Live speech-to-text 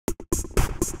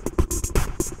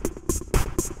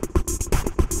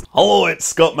Hello, it's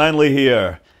Scott Manley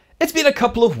here. It's been a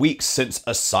couple of weeks since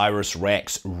OSIRIS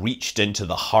REx reached into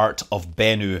the heart of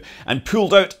Bennu and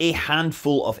pulled out a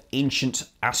handful of ancient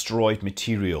asteroid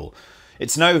material.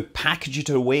 It's now packaged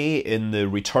away in the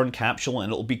return capsule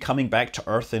and it'll be coming back to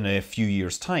Earth in a few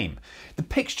years' time. The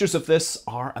pictures of this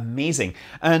are amazing,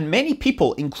 and many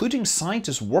people, including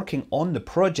scientists working on the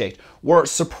project, were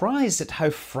surprised at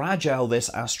how fragile this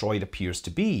asteroid appears to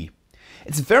be.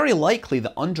 It's very likely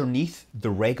that underneath the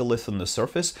regolith on the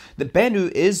surface, that Bennu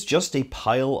is just a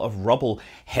pile of rubble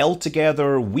held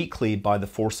together weakly by the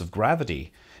force of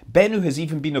gravity. Bennu has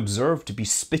even been observed to be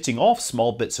spitting off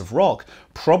small bits of rock,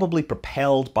 probably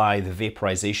propelled by the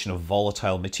vaporization of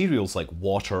volatile materials like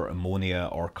water, ammonia,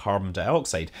 or carbon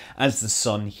dioxide as the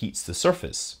sun heats the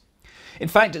surface. In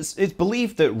fact, it's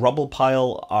believed that rubble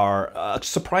pile are a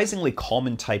surprisingly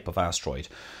common type of asteroid.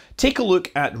 Take a look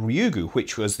at Ryugu,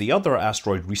 which was the other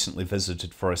asteroid recently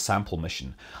visited for a sample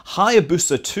mission.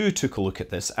 Hayabusa 2 took a look at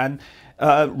this, and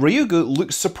Ryugu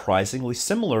looks surprisingly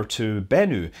similar to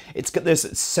Bennu. It's got this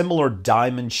similar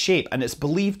diamond shape, and it's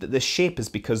believed that this shape is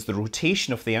because the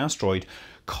rotation of the asteroid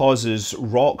causes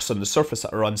rocks on the surface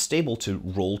that are unstable to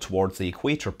roll towards the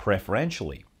equator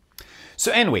preferentially.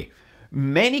 So anyway,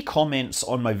 many comments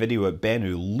on my video at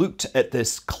Bennu looked at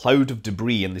this cloud of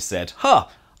debris and they said, "Huh,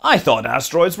 I thought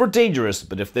asteroids were dangerous,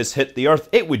 but if this hit the Earth,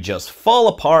 it would just fall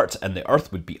apart and the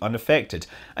Earth would be unaffected."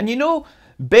 And you know,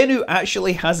 Bennu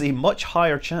actually has a much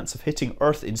higher chance of hitting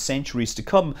Earth in centuries to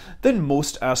come than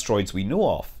most asteroids we know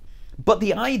of. But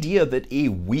the idea that a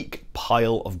weak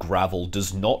pile of gravel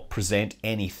does not present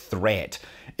any threat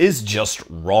is just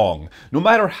wrong. No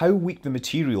matter how weak the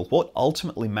material, what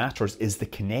ultimately matters is the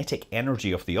kinetic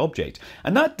energy of the object,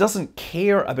 and that doesn't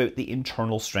care about the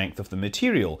internal strength of the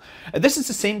material. This is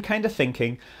the same kind of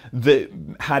thinking that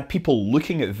had people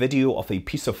looking at video of a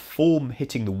piece of foam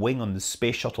hitting the wing on the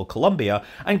Space Shuttle Columbia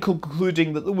and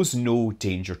concluding that there was no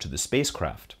danger to the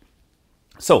spacecraft.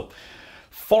 So,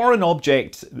 for an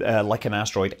object like an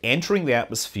asteroid entering the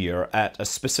atmosphere at a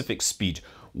specific speed,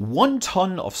 1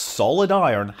 ton of solid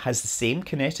iron has the same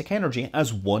kinetic energy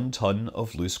as 1 ton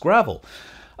of loose gravel.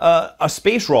 A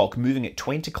space rock moving at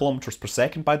 20 kilometers per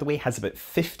second, by the way, has about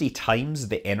 50 times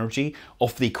the energy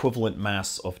of the equivalent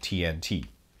mass of TNT.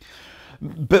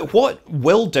 But what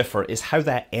will differ is how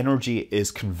that energy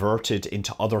is converted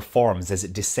into other forms as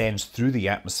it descends through the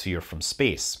atmosphere from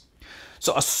space.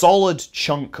 So a solid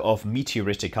chunk of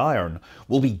meteoritic iron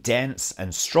will be dense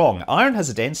and strong. Iron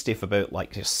has a density of about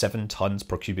 7 tons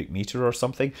per cubic meter or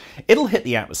something. It'll hit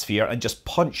the atmosphere and just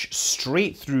punch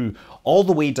straight through all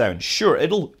the way down. Sure,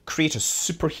 it'll create a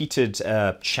superheated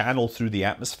channel through the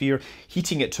atmosphere,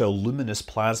 heating it to a luminous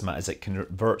plasma as it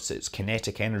converts its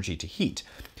kinetic energy to heat.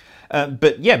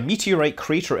 But yeah, meteorite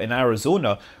crater in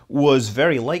Arizona was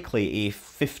very likely a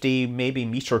 50 maybe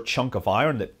meter chunk of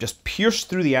iron that just pierced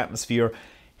through the atmosphere,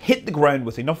 hit the ground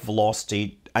with enough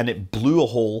velocity, and it blew a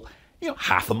hole,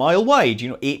 half a mile wide,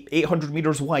 800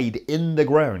 meters wide in the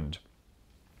ground.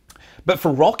 But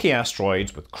for rocky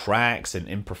asteroids with cracks and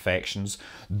imperfections,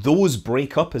 those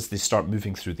break up as they start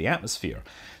moving through the atmosphere.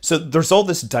 So there's all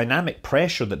this dynamic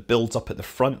pressure that builds up at the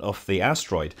front of the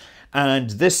asteroid, and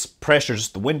this pressure,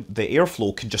 just the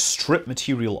airflow, can just strip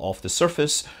material off the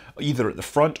surface, either at the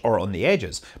front or on the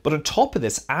edges. But on top of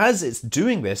this, as it's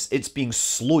doing this, it's being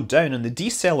slowed down, and the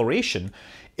deceleration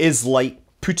is like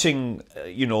putting,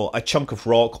 a chunk of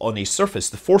rock on a surface.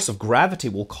 The force of gravity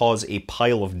will cause a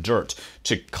pile of dirt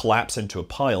to collapse into a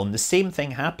pile, and the same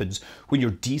thing happens when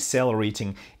you're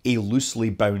decelerating a loosely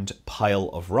bound pile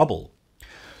of rubble.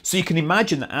 So you can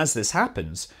imagine that as this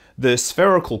happens, the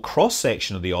spherical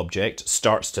cross-section of the object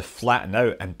starts to flatten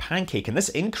out and pancake, and this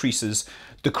increases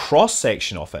the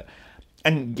cross-section of it.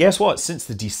 And guess what? Since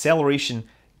the deceleration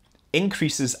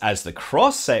increases as the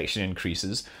cross-section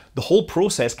increases, the whole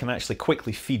process can actually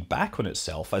quickly feed back on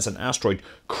itself as an asteroid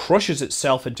crushes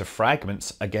itself into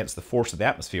fragments against the force of the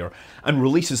atmosphere and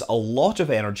releases a lot of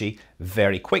energy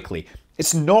very quickly.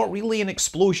 It's not really an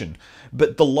explosion,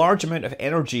 but the large amount of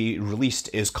energy released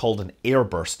is called an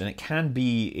airburst, and it can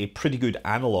be a pretty good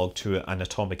analog to an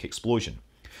atomic explosion.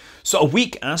 So a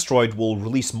weak asteroid will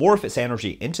release more of its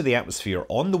energy into the atmosphere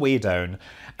on the way down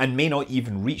and may not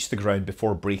even reach the ground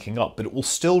before breaking up, but it will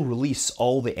still release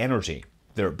all the energy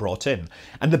that it brought in.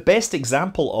 And the best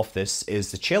example of this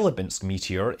is the Chelyabinsk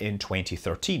meteor in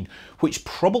 2013, which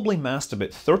probably massed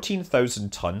about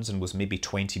 13,000 tons and was maybe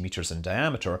 20 meters in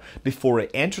diameter before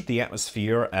it entered the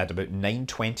atmosphere at about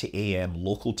 9:20 AM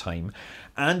local time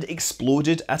and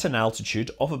exploded at an altitude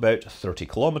of about 30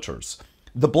 kilometers.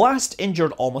 The blast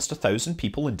injured almost 1,000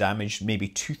 people and damaged maybe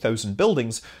 2,000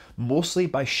 buildings, mostly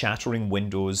by shattering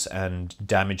windows and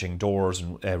damaging doors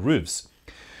and roofs.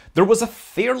 There was a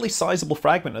fairly sizable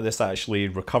fragment of this actually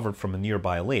recovered from a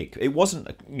nearby lake. It wasn't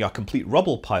a complete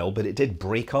rubble pile, but it did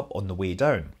break up on the way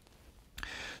down.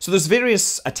 So there's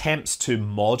various attempts to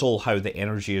model how the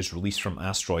energy is released from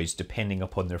asteroids depending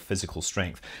upon their physical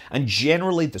strength. And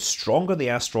generally, the stronger the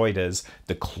asteroid is,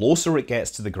 the closer it gets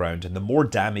to the ground and the more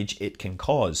damage it can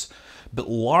cause. But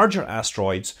larger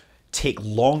asteroids take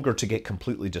longer to get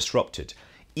completely disrupted.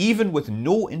 Even with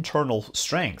no internal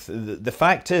strength, the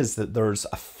fact is that there's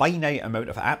a finite amount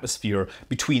of atmosphere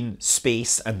between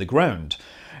space and the ground.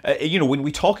 When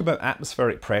we talk about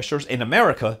atmospheric pressures, in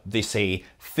America, they say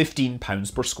 15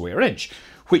 pounds per square inch,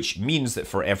 which means that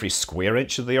for every square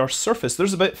inch of the Earth's surface,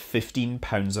 there's about 15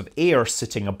 pounds of air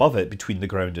sitting above it between the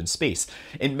ground and space.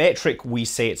 In metric, we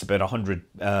say it's about 100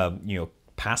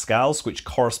 pascals, which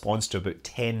corresponds to about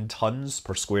 10 tons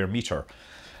per square meter.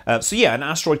 So yeah, an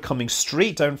asteroid coming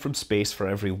straight down from space for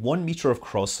every 1 meter of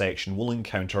cross-section will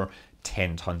encounter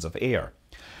 10 tons of air.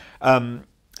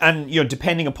 And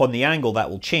depending upon the angle, that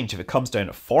will change. If it comes down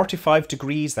at 45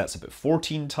 degrees, that's about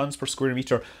 14 tons per square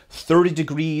meter. 30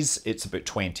 degrees, it's about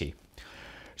 20.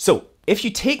 So if you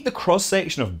take the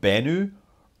cross-section of Bennu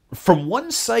from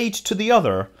one side to the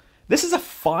other, this is a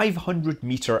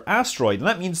 500-meter asteroid. And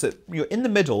that means that in the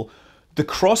middle, the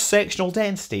cross-sectional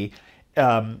density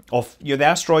of the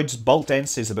asteroid's bulk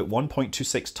density is about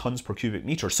 1.26 tons per cubic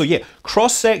meter. So yeah,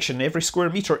 cross-section every square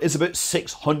meter is about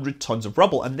 600 tons of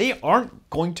rubble, and they aren't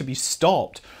going to be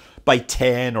stopped by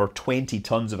 10 or 20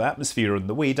 tons of atmosphere on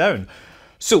the way down.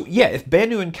 So yeah, if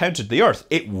Bennu encountered the Earth,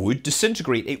 it would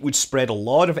disintegrate. It would spread a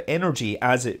lot of energy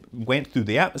as it went through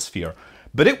the atmosphere,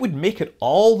 but it would make it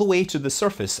all the way to the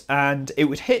surface, and it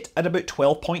would hit at about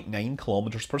 12.9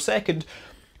 kilometers per second,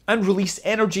 and release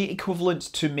energy equivalent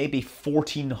to maybe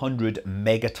 1,400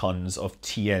 megatons of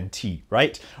TNT,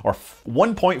 right? Or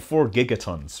 1.4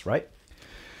 gigatons, right?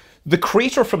 The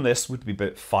crater from this would be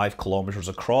about 5 kilometers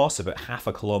across, about half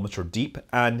a kilometer deep,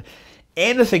 and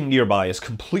anything nearby is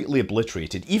completely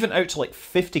obliterated. Even out to like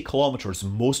 50 kilometers,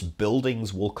 most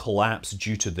buildings will collapse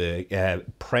due to the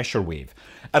pressure wave.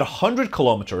 At 100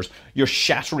 kilometers, you're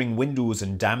shattering windows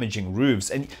and damaging roofs,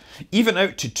 and even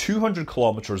out to 200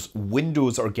 kilometers,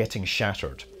 windows are getting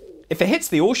shattered. If it hits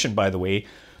the ocean, by the way,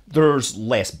 there's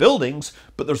less buildings,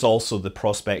 but there's also the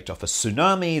prospect of a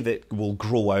tsunami that will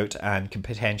grow out and can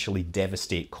potentially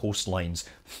devastate coastlines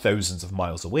thousands of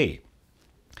miles away.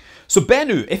 So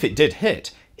Bennu, if it did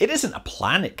hit, it isn't a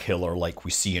planet killer like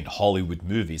we see in Hollywood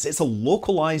movies. It's a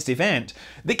localized event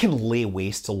that can lay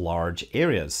waste to large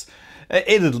areas.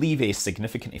 It'd leave a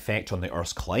significant effect on the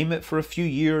Earth's climate for a few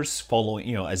years,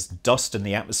 following, as dust in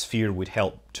the atmosphere would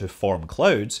help to form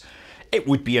clouds. It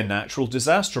would be a natural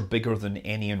disaster bigger than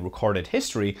any in recorded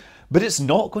history, but it's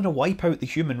not going to wipe out the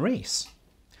human race.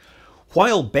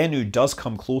 While Bennu does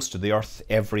come close to the Earth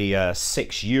every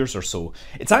 6 years or so,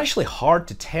 it's actually hard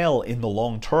to tell in the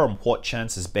long term what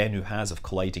chances Bennu has of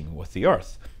colliding with the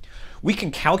Earth. We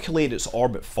can calculate its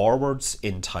orbit forwards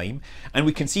in time, and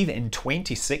we can see that in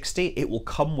 2060 it will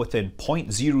come within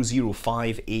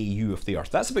 0.005 AU of the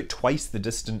Earth. That's about twice the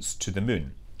distance to the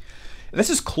Moon. This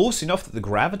is close enough that the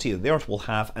gravity of the Earth will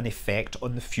have an effect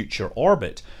on the future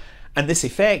orbit. And this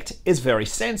effect is very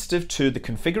sensitive to the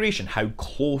configuration, how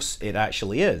close it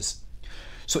actually is.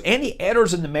 So any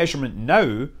errors in the measurement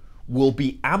now will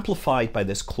be amplified by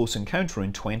this close encounter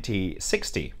in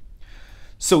 2060.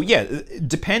 So yeah,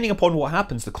 depending upon what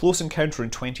happens, the close encounter in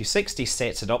 2060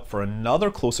 sets it up for another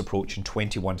close approach in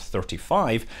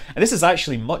 2135, and this is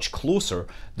actually much closer.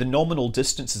 The nominal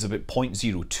distance is about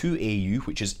 0.02 AU,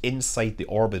 which is inside the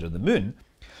orbit of the Moon.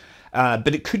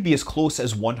 But it could be as close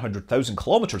as 100,000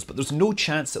 kilometers, but there's no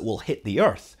chance it will hit the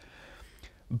Earth.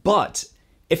 But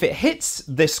if it hits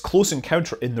this close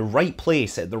encounter in the right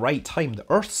place at the right time,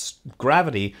 the Earth's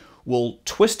gravity will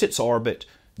twist its orbit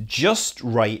just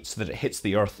right so that it hits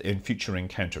the Earth in future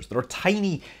encounters. There are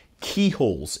tiny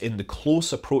keyholes in the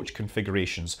close approach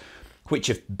configurations, which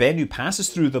if Bennu passes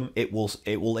through them, it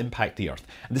will impact the Earth.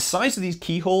 And the size of these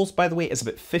keyholes, by the way, is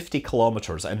about 50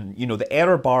 kilometers, and the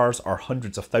error bars are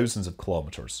hundreds of thousands of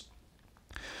kilometers.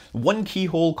 One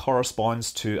keyhole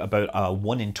corresponds to about a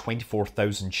 1 in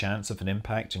 24,000 chance of an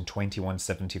impact in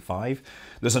 2175.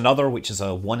 There's another which is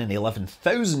a 1 in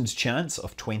 11,000 chance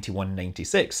of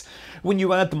 2196. When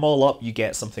you add them all up, you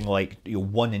get something like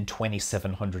 1 in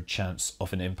 2,700 chance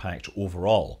of an impact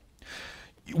overall.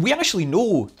 We actually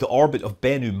know the orbit of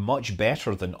Bennu much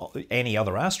better than any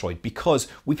other asteroid because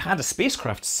we've had a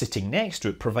spacecraft sitting next to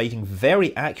it providing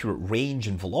very accurate range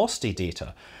and velocity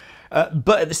data.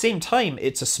 But at the same time,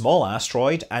 it's a small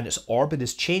asteroid and its orbit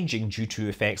is changing due to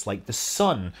effects like the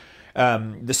sun.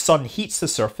 The sun heats the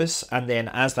surface, and then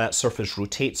as that surface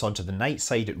rotates onto the night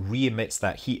side, it re-emits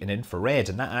that heat in infrared,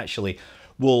 and that actually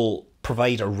will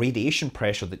provide a radiation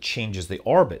pressure that changes the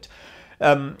orbit.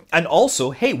 And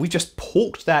also, hey, we just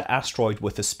poked that asteroid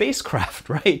with a spacecraft,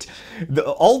 right?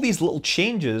 All these little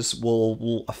changes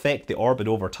will affect the orbit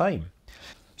over time.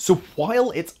 So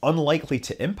while it's unlikely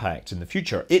to impact in the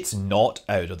future, it's not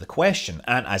out of the question,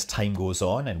 and as time goes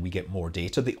on and we get more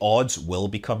data, the odds will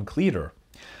become clearer.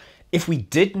 If we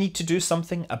did need to do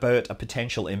something about a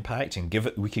potential impact and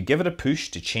we could give it a push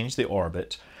to change the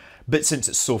orbit, but since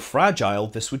it's so fragile,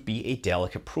 this would be a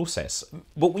delicate process.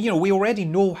 But we already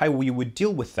know how we would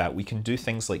deal with that. We can do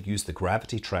things like use the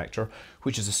gravity tractor,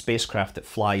 which is a spacecraft that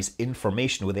flies in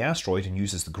formation with the asteroid and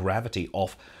uses the gravity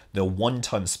of the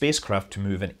 1-ton spacecraft to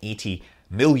move an 80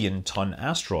 million ton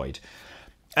asteroid.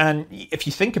 And if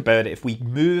you think about it, if we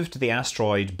moved the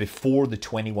asteroid before the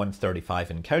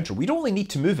 2135 encounter, we'd only need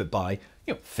to move it by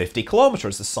 50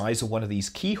 kilometers, the size of one of these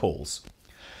keyholes.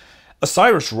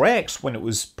 OSIRIS REx, when it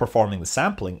was performing the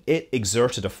sampling, it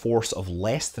exerted a force of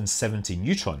less than 70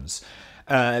 newtons.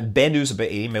 Bennu's about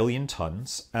 80 million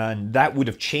tons, and that would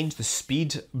have changed the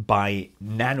speed by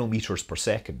nanometers per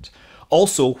second.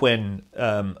 Also, when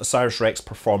OSIRIS REx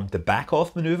performed the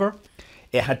back-off maneuver,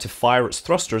 it had to fire its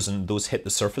thrusters, and those hit the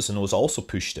surface, and those also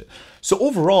pushed it. So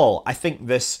overall, I think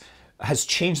this has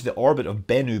changed the orbit of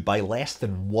Bennu by less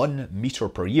than 1 meter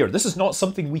per year. This is not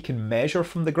something we can measure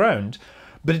from the ground,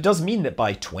 but it does mean that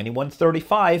by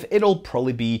 2135, it'll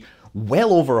probably be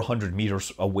well over 100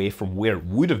 meters away from where it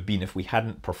would have been if we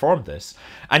hadn't performed this.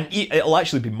 And it'll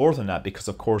actually be more than that because,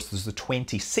 of course, there's the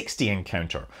 2060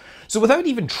 encounter. So without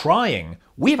even trying,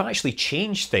 we've actually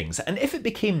changed things. And if it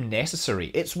became necessary,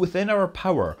 it's within our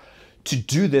power to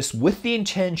do this with the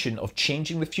intention of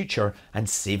changing the future and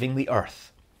saving the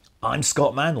Earth. I'm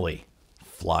Scott Manley.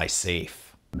 Fly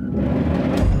safe.